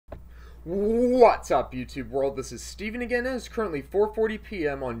What's up, YouTube world? This is Steven again, and it's currently 4:40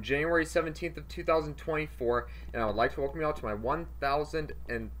 p.m. on January 17th of 2024, and I would like to welcome you all to my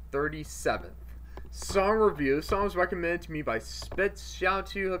 1037th song review. The song was recommended to me by Spitz. Shout out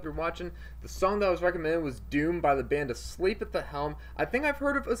to you, hope you're watching. The song that was recommended was Doom by the band Asleep at the Helm. I think I've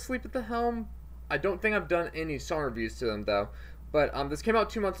heard of Asleep at the Helm. I don't think I've done any song reviews to them, though. But this came out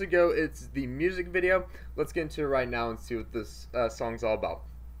 2 months ago. It's the music video. Let's get into it right now and see what this song's all about.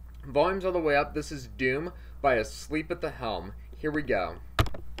 Volume's all the way up. This is Doom by Asleep at the Helm. Here we go.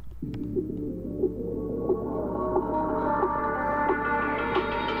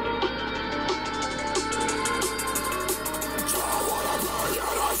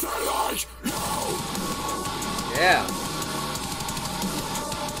 Yeah.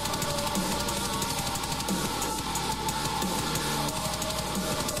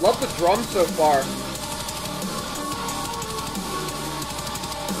 Love the drums so far.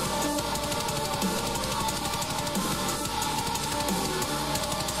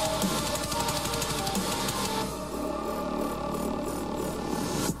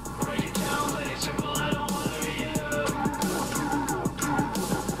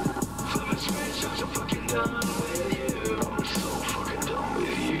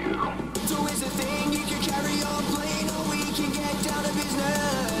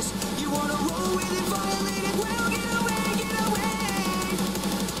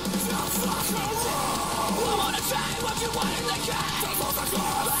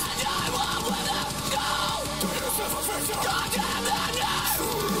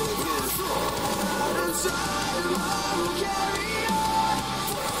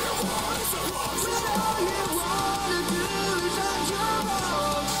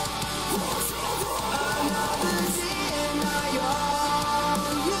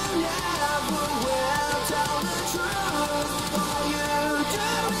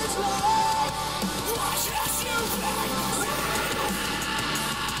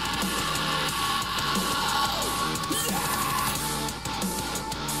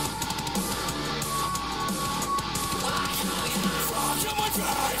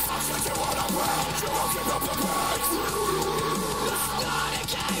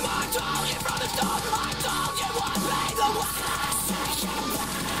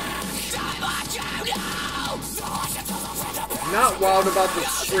 Not wild about the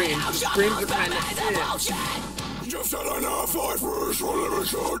screams. The screams are kind of Just said enough, 5 years for living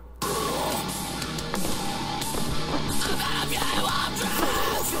short.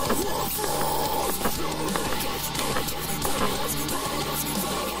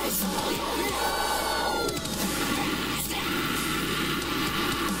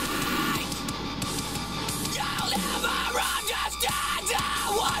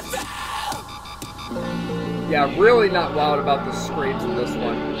 Yeah, really not wild about the screams in this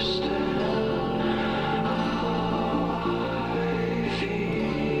one.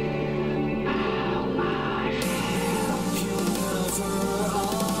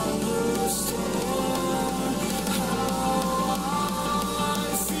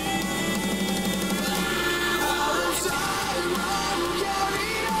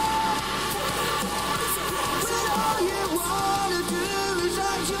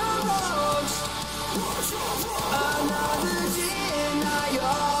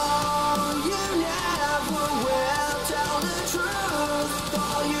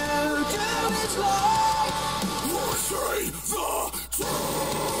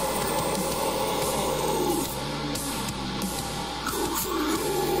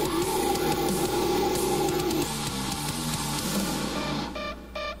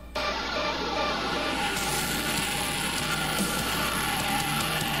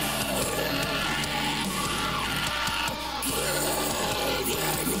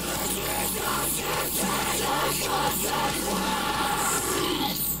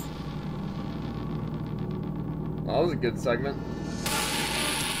 Oh, that was a good segment.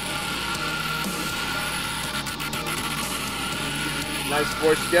 Nice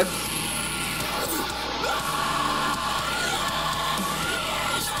voice skips.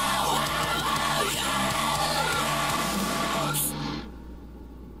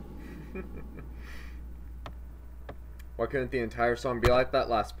 Why couldn't the entire song be like that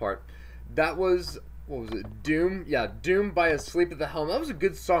last part? That was, what was it, Doom? Yeah, Doom by Asleep at the Helm. That was a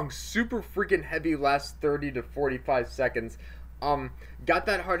good song, super freaking heavy, last 30 to 45 seconds. Got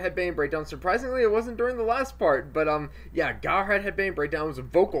that hard headbang breakdown. Surprisingly, it wasn't during the last part, but yeah, got a hard headbang breakdown. It was a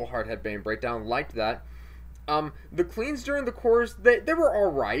vocal hard headbang breakdown. Liked that. The cleans during the chorus, they were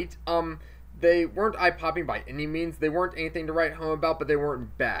alright. They weren't eye-popping by any means. They weren't anything to write home about, but they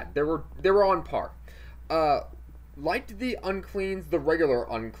weren't bad. They were on par. Liked the uncleans, the regular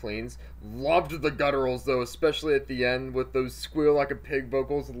uncleans. Loved the gutturals though, especially at the end with those squeal like a pig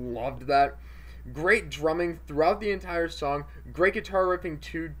vocals. Loved that. Great drumming throughout the entire song. Great guitar riffing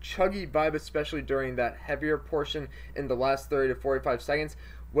too. Chuggy vibe, especially during that heavier portion in the last 30 to 45 seconds.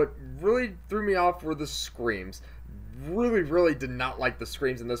 What really threw me off were the screams. Really did not like the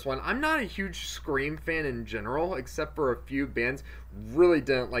screams in this one. I'm not a huge Scream fan in general, except for a few bands. Really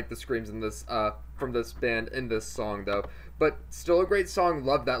didn't like the screams in this from this band in this song though. But still a great song.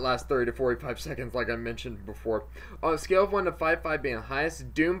 Love that last 30 to 45 seconds like I mentioned before. On a scale of 1 to 5, 5 being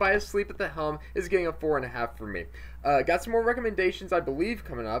highest, Doom by Asleep at the Helm is getting a 4.5 for me. Got some more recommendations I believe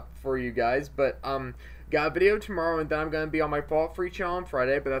coming up for you guys, but got a video tomorrow, and then I'm going to be on my Fault Free channel on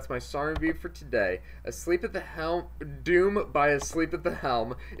Friday, but that's my song review for today. Asleep at the Helm, Doom by Asleep at the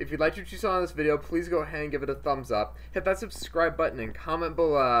Helm. If you liked what you saw in this video, please go ahead and give it a thumbs up. Hit that subscribe button and comment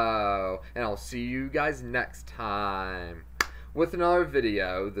below. And I'll see you guys next time with another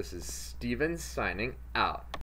video. This is Steven signing out.